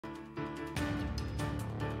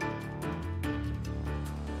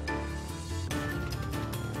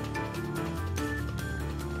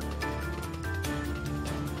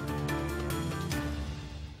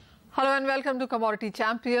Hello and welcome to Commodity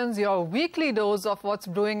Champions, your weekly dose of what's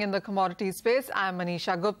brewing in the commodity space. I'm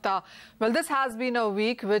Manisha Gupta. Well, this has been a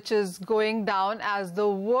week which is going down as the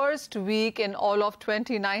worst week in all of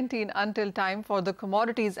 2019 until time for the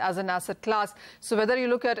commodities as an asset class. So whether you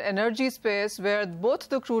look at energy space, where both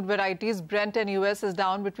the crude varieties, Brent and US, is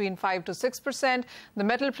down between 5 to 6%. The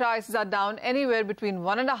metal prices are down anywhere between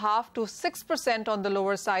 1.5 to 6% on the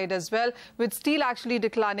lower side as well, with steel actually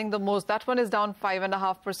declining the most. That one is down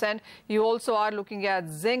 5.5%. You also are looking at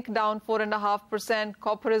zinc down 4.5%,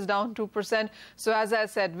 copper is down 2%. So as I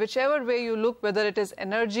said, whichever way you look, whether it is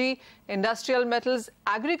energy, industrial metals,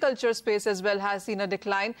 agriculture space as well has seen a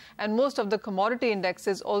decline, and most of the commodity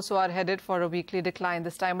indexes also are headed for a weekly decline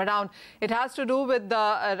this time around. It has to do with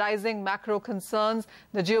the rising macro concerns,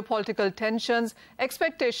 the geopolitical tensions,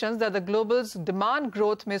 expectations that the global's demand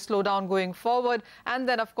growth may slow down going forward, and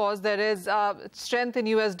then of course there is strength in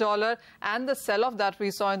US dollar, and the sell-off that we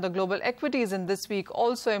saw in the global equities in this week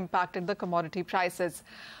also impacted the commodity prices.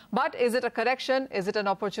 But is it a correction? Is it an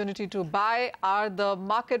opportunity to buy? Are the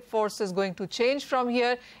market forces going to change from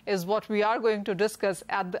here? Is what we are going to discuss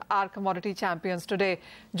at our Commodity Champions today.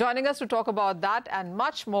 Joining us to talk about that and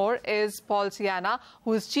much more is Paul Ciana,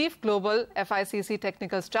 who is Chief Global FICC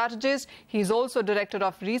Technical Strategist. He's also Director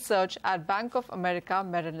of Research at Bank of America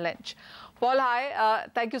Merril Lynch. Paul, hi.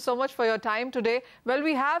 Thank you so much for your time today. Well,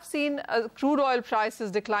 we have seen crude oil prices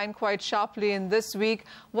decline quite sharply in this week.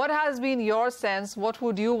 What has been your sense? What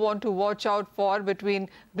would you want to watch out for between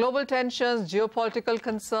global tensions, geopolitical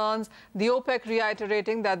concerns, the OPEC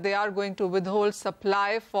reiterating that they are going to withhold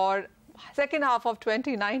supply for second half of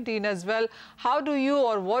 2019 as well? How do you,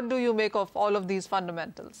 or what do you make of all of these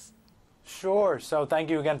fundamentals? Sure. So thank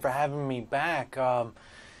you again for having me back.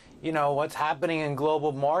 You know, what's happening in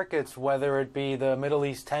global markets, whether it be the Middle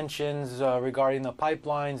East tensions regarding the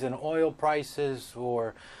pipelines and oil prices,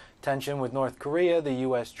 or tension with North Korea, the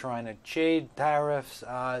U.S. trying to trade tariffs.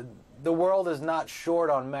 The world is not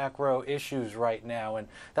short on macro issues right now, and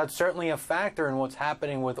that's certainly a factor in what's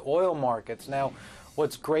happening with oil markets. Now,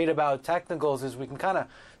 what's great about technicals is we can kind of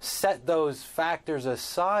set those factors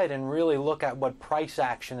aside and really look at what price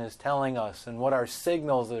action is telling us and what our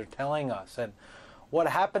signals are telling us. And what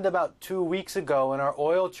happened about 2 weeks ago in our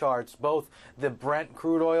oil charts, both the Brent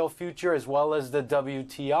crude oil future as well as the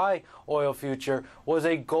WTI oil future, was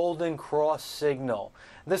a golden cross signal.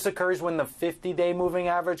 This occurs when the 50-day moving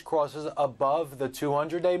average crosses above the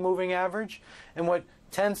 200-day moving average. And what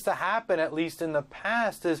tends to happen, at least in the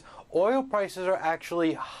past, is oil prices are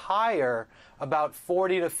actually higher about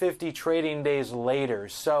 40 to 50 trading days later.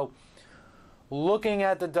 So looking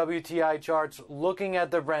at the WTI charts, looking at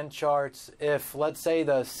the Brent charts, if, let's say,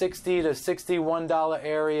 the $60 to $61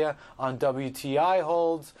 area on WTI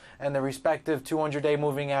holds and the respective 200-day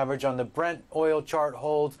moving average on the Brent oil chart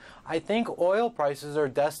holds, I think oil prices are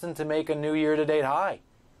destined to make a new year-to-date high.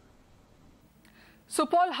 So,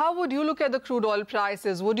 Paul, how would you look at the crude oil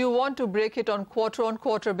prices? Would you want to break it on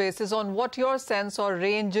quarter-on-quarter basis on what your sense or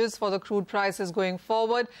range is for the crude prices going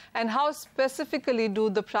forward? And how specifically do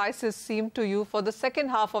the prices seem to you for the second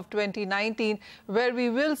half of 2019, where we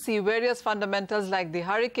will see various fundamentals like the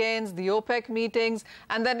hurricanes, the OPEC meetings,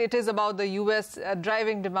 and then it is about the U.S.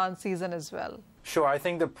 driving demand season as well? Sure. I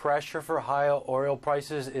think the pressure for higher oil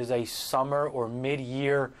prices is a summer or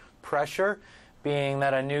mid-year pressure, being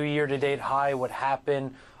that a new year-to-date high would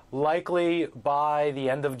happen likely by the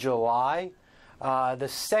end of July. The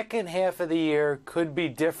second half of the year could be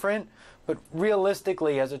different, but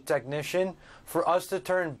realistically, as a technician, for us to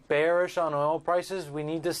turn bearish on oil prices, we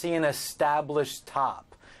need to see an established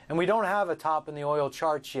top. And we don't have a top in the oil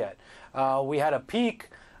charts yet. We had a peak,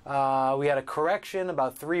 we had a correction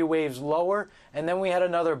about 3 waves lower, and then we had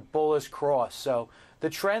another bullish cross. So the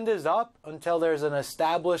trend is up until there's an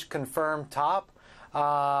established, confirmed top.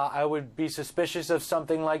 I would be suspicious of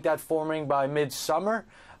something like that forming by midsummer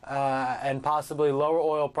and possibly lower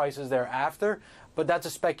oil prices thereafter. But that's a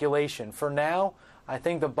speculation. For now, I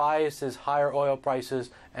think the bias is higher oil prices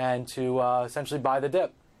and to essentially buy the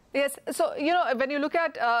dip. Yes. So, you know, when you look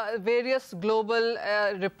at various global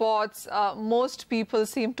reports, most people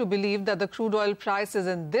seem to believe that the crude oil prices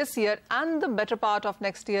in this year and the better part of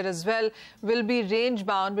next year as well will be range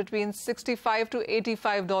bound between $65 to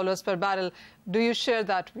 $85 per barrel. Do you share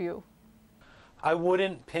that view? I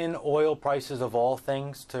wouldn't pin oil prices of all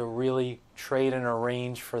things to really trade in a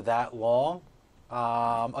range for that long.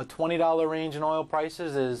 A $20 range in oil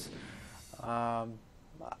prices is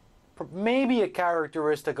maybe a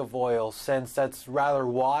characteristic of oil, since that's rather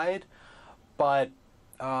wide, but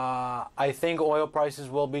I think oil prices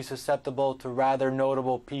will be susceptible to rather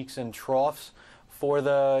notable peaks and troughs for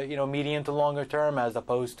the medium to longer term, as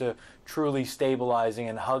opposed to truly stabilizing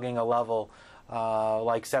and hugging a level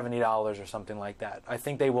like $70 or something like that. I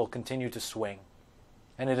think they will continue to swing.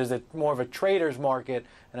 And it is more of a trader's market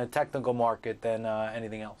and a technical market than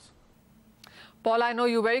anything else. Paul, I know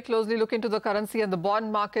you very closely look into the currency and the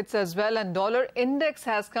bond markets as well, and dollar index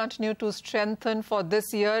has continued to strengthen for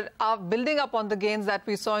this year, building up on the gains that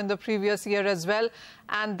we saw in the previous year as well.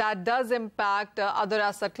 And that does impact other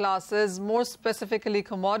asset classes, more specifically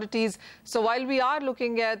commodities. So while we are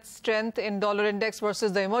looking at strength in dollar index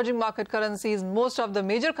versus the emerging market currencies, most of the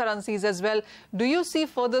major currencies as well, do you see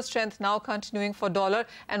further strength now continuing for dollar?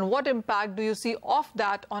 And what impact do you see of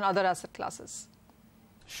that on other asset classes?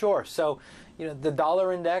 Sure. So, the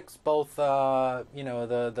dollar index, both, the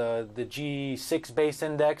G6 base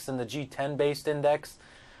index and the G10 based index,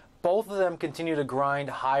 both of them continue to grind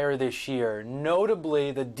higher this year.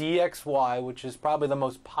 Notably, the DXY, which is probably the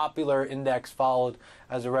most popular index followed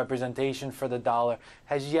as a representation for the dollar,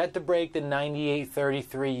 has yet to break the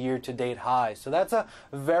 98.33 year-to-date high. So that's a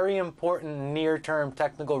very important near-term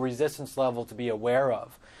technical resistance level to be aware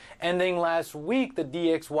of. Ending last week, the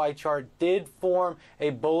DXY chart did form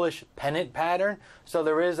a bullish pennant pattern. So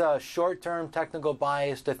there is a short-term technical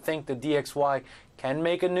bias to think the DXY can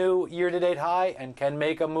make a new year-to-date high and can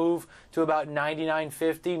make a move to about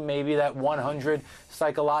 99.50, maybe that 100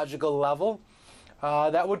 psychological level.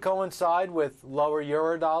 That would coincide with lower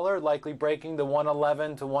euro-dollar, likely breaking the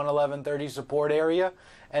 111 to 111.30 support area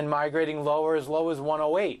and migrating lower as low as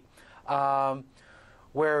 108.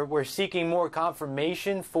 We're seeking more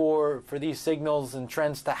confirmation for these signals and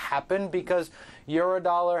trends to happen, because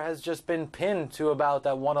euro-dollar has just been pinned to about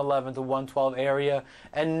that 111 to 112 area,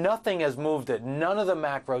 and nothing has moved it. None of the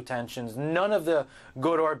macro tensions, none of the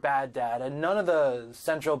good or bad data, none of the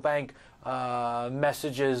central bank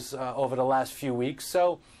messages over the last few weeks.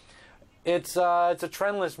 So it's a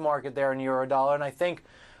trendless market there in euro-dollar, and I think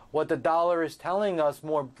what the dollar is telling us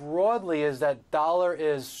more broadly is that dollar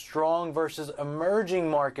is strong versus emerging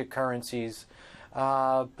market currencies,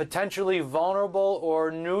 potentially vulnerable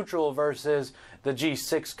or neutral versus the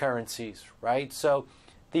G6 currencies, right? So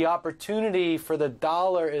the opportunity for the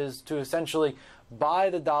dollar is to essentially buy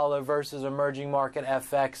the dollar versus emerging market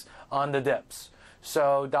FX on the dips.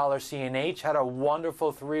 So dollar CNH had a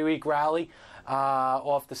wonderful 3-week rally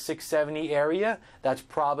off the 670 area. That's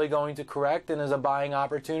probably going to correct and is a buying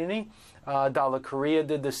opportunity. Dollar Korea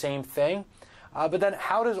did the same thing. But then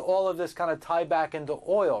how does all of this kind of tie back into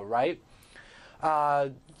oil, right?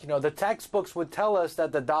 The textbooks would tell us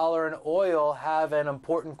that the dollar and oil have an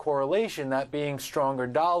important correlation, that being stronger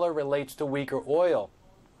dollar relates to weaker oil.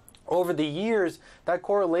 Over the years, that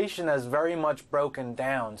correlation has very much broken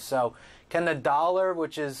down. So can the dollar,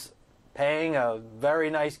 which is paying a very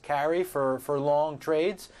nice carry for long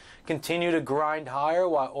trades, continue to grind higher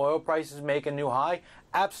while oil prices make a new high?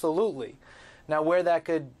 Absolutely. Now, where that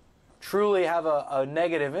could truly have a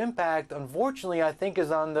negative impact, unfortunately, I think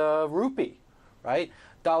is on the rupee, right?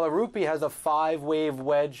 Dollar rupee has a 5-wave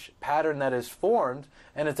wedge pattern that is formed,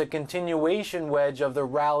 and it's a continuation wedge of the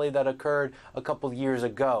rally that occurred a couple years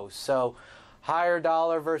ago. So higher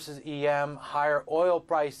dollar versus EM, higher oil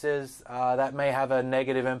prices, that may have a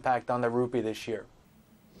negative impact on the rupee this year.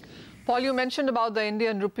 Paul, you mentioned about the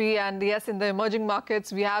Indian rupee, and yes, in the emerging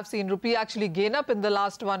markets, we have seen rupee actually gain up in the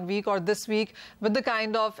last 1 week or this week with the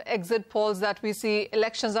kind of exit polls that we see.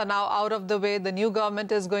 Elections are now out of the way. The new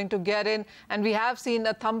government is going to get in, and we have seen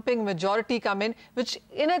a thumping majority come in, which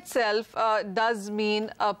in itself does mean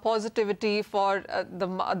a positivity for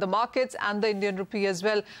the markets and the Indian rupee as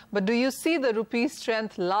well. But do you see the rupee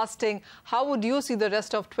strength lasting? How would you see the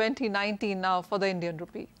rest of 2019 now for the Indian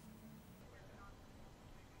rupee?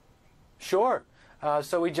 Sure.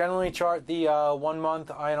 So we generally chart the 1-month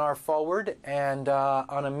INR forward, and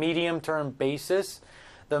on a medium-term basis,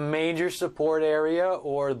 the major support area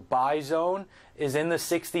or buy zone is in the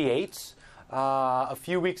 68s. A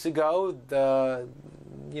few weeks ago, the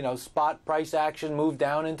spot price action moved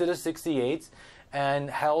down into the 68s and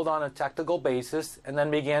held on a technical basis, and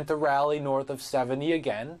then began to rally north of 70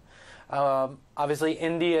 again. Obviously,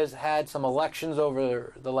 India has had some elections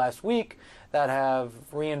over the last week that have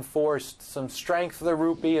reinforced some strength for the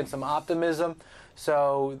rupee and some optimism.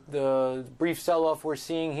 So the brief sell-off we're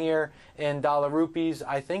seeing here in dollar rupees,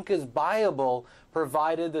 I think, is buyable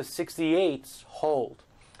provided the 68s hold.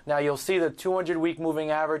 Now you'll see the 200-week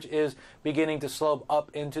moving average is beginning to slope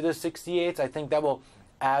up into the 68s. I think that will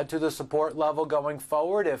add to the support level going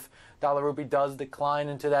forward if dollar rupee does decline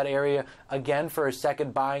into that area again for a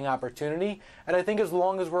second buying opportunity. And I think as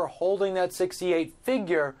long as we're holding that 68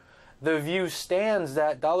 figure, the view stands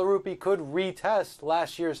that dollar rupee could retest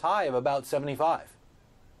last year's high of about 75.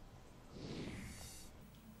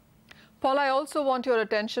 Paul, I also want your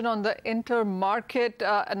attention on the intermarket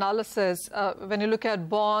analysis. When you look at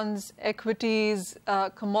bonds, equities,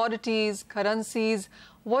 commodities, currencies,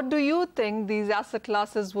 what do you think these asset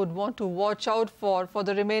classes would want to watch out for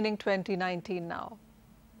the remaining 2019 now?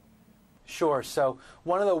 Sure. So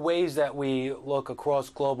one of the ways that we look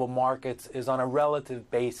across global markets is on a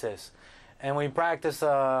relative basis. And we practice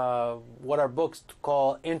what our books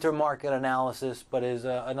call intermarket analysis, but is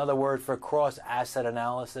another word for cross-asset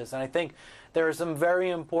analysis. And I think there are some very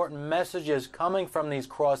important messages coming from these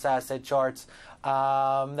cross-asset charts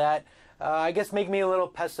that I guess make me a little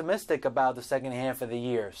pessimistic about the second half of the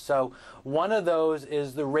year. So one of those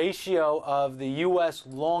is the ratio of the U.S.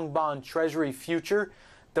 long bond Treasury future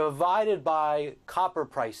divided by copper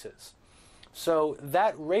prices. So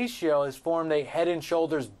that ratio has formed a head and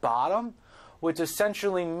shoulders bottom, which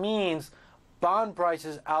essentially means bond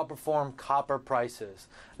prices outperform copper prices.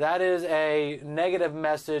 That is a negative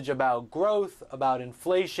message about growth, about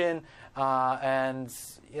inflation, and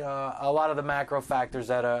a lot of the macro factors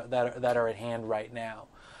that are at hand right now.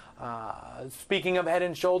 Speaking of head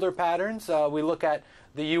and shoulder patterns, we look at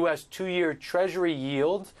the U.S. 2-year Treasury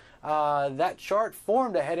yield. That chart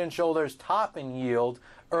formed a head and shoulders top in yield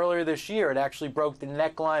earlier this year. It actually broke the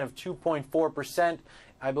neckline of 2.4%.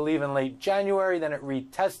 I believe in late January, then it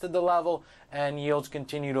retested the level, and yields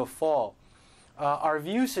continue to fall. Our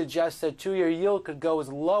view suggests that 2-year yield could go as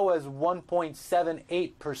low as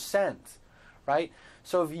 1.78%, right?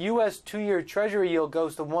 So if U.S. 2-year Treasury yield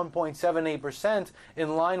goes to 1.78%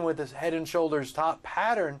 in line with this head and shoulders top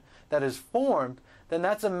pattern that is formed, then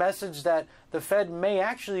that's a message that the Fed may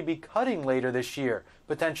actually be cutting later this year,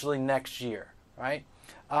 potentially next year, right?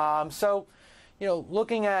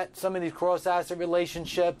 Looking at some of these cross-asset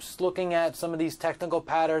relationships, looking at some of these technical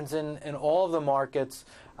patterns in all of the markets,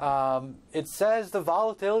 it says the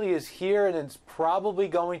volatility is here and it's probably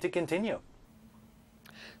going to continue.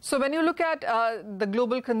 So when you look at the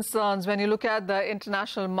global concerns, when you look at the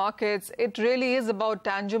international markets, it really is about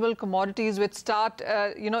tangible commodities which start,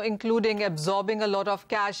 including absorbing a lot of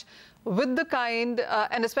cash with the kind,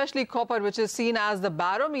 and especially copper, which is seen as the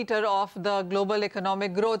barometer of the global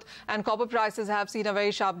economic growth. And copper prices have seen a very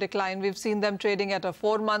sharp decline. We've seen them trading at a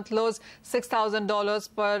 4-month lows. $6,000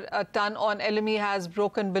 per ton on LME has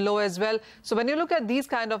broken below as well. So when you look at these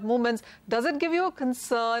kind of movements, does it give you a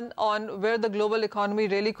concern on where the global economy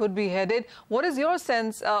really could be headed? What is your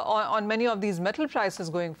sense on many of these metal prices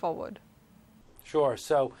going forward? Sure.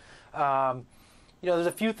 So, there's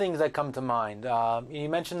a few things that come to mind. You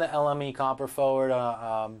mentioned the LME copper forward.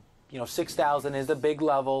 6,000 is a big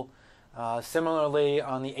level. Similarly,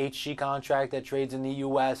 on the HG contract that trades in the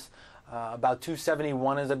U.S., about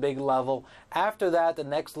 271 is a big level. After that, the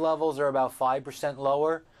next levels are about 5%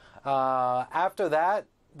 lower. After that,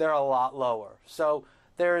 they're a lot lower. So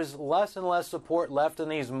there's less and less support left in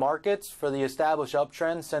these markets for the established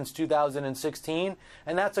uptrend since 2016,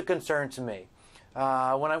 and that's a concern to me.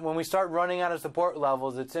 When we start running out of support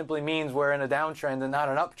levels, it simply means we're in a downtrend and not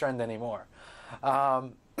an uptrend anymore.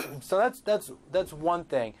 So that's one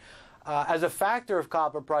thing. As a factor of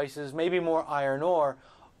copper prices, maybe more iron ore,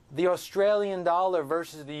 the Australian dollar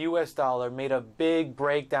versus the U.S. dollar made a big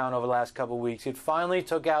breakdown over the last couple of weeks. It finally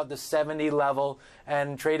took out the 70 level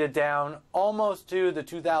and traded down almost to the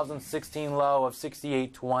 2016 low of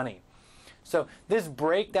 68.20. So this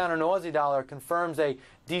breakdown in Aussie dollar confirms a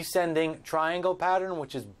descending triangle pattern,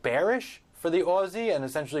 which is bearish for the Aussie and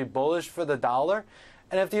essentially bullish for the dollar.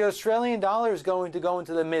 And if the Australian dollar is going to go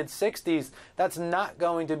into the mid-60s, that's not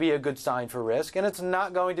going to be a good sign for risk, and it's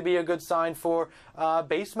not going to be a good sign for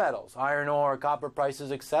base metals, iron ore, copper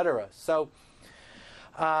prices, etc. So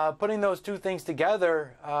putting those two things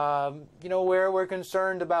together, we're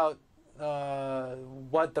concerned about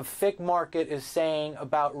what the FIC market is saying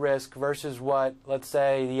about risk versus what, let's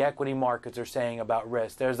say, the equity markets are saying about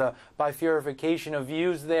risk. There's a bifurcation of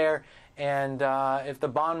views there, and if the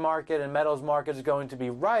bond market and metals market is going to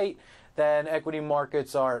be right, then equity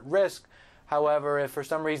markets are at risk. However, if for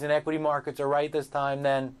some reason equity markets are right this time,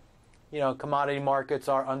 then commodity markets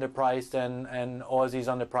are underpriced, and Aussie's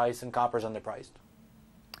underpriced and copper's underpriced.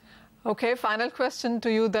 Okay, final question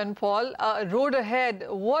to you then, Paul. Road ahead,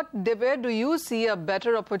 where do you see a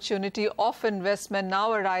better opportunity of investment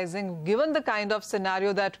now arising, given the kind of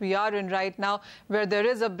scenario that we are in right now, where there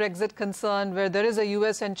is a Brexit concern, where there is a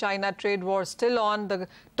US and China trade war still on, the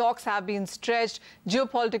talks have been stretched,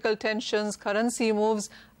 geopolitical tensions, currency moves?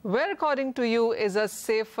 Where, according to you, is a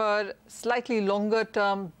safer, slightly longer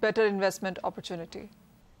term, better investment opportunity?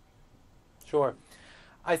 Sure.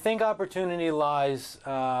 I think opportunity lies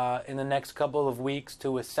in the next couple of weeks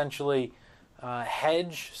to essentially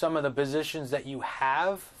hedge some of the positions that you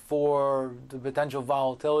have for the potential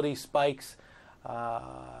volatility spikes,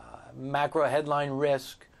 macro headline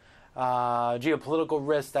risk, geopolitical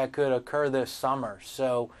risk that could occur this summer.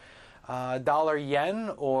 So dollar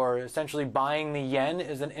yen, or essentially buying the yen,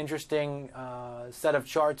 is an interesting set of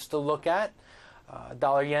charts to look at.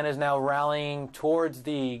 Dollar yen is now rallying towards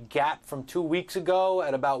the gap from 2 weeks ago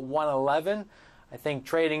at about 111. I think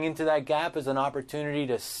trading into that gap is an opportunity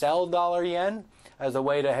to sell dollar yen as a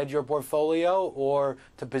way to hedge your portfolio or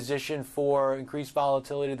to position for increased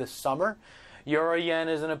volatility this summer. Euro yen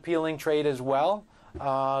is an appealing trade as well.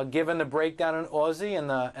 Given the breakdown in Aussie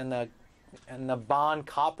and the bond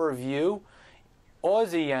copper view,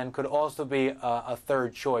 Aussie yen could also be a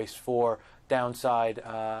third choice for downside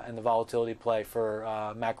and the volatility play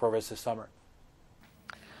for macro risk this summer.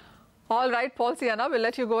 All right, Paul, Ciana, we'll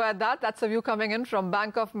let you go at that. That's a view coming in from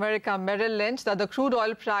Bank of America Merril Lynch that the crude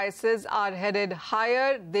oil prices are headed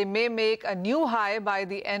higher. They may make a new high by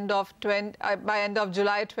the end of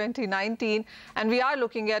July 2019, and we are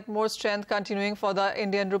looking at more strength continuing for the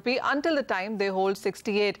Indian rupee until the time they hold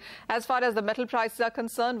 68. As far as the metal prices are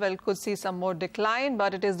concerned, well, could see some more decline,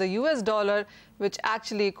 but it is the US dollar which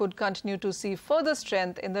actually could continue to see further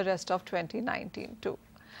strength in the rest of 2019 too.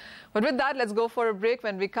 But with that, let's go for a break.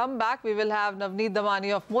 When we come back, we will have Navneet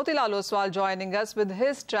Damani of Motilal Oswal joining us with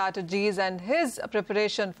his strategies and his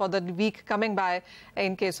preparation for the week coming by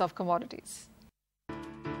in case of commodities.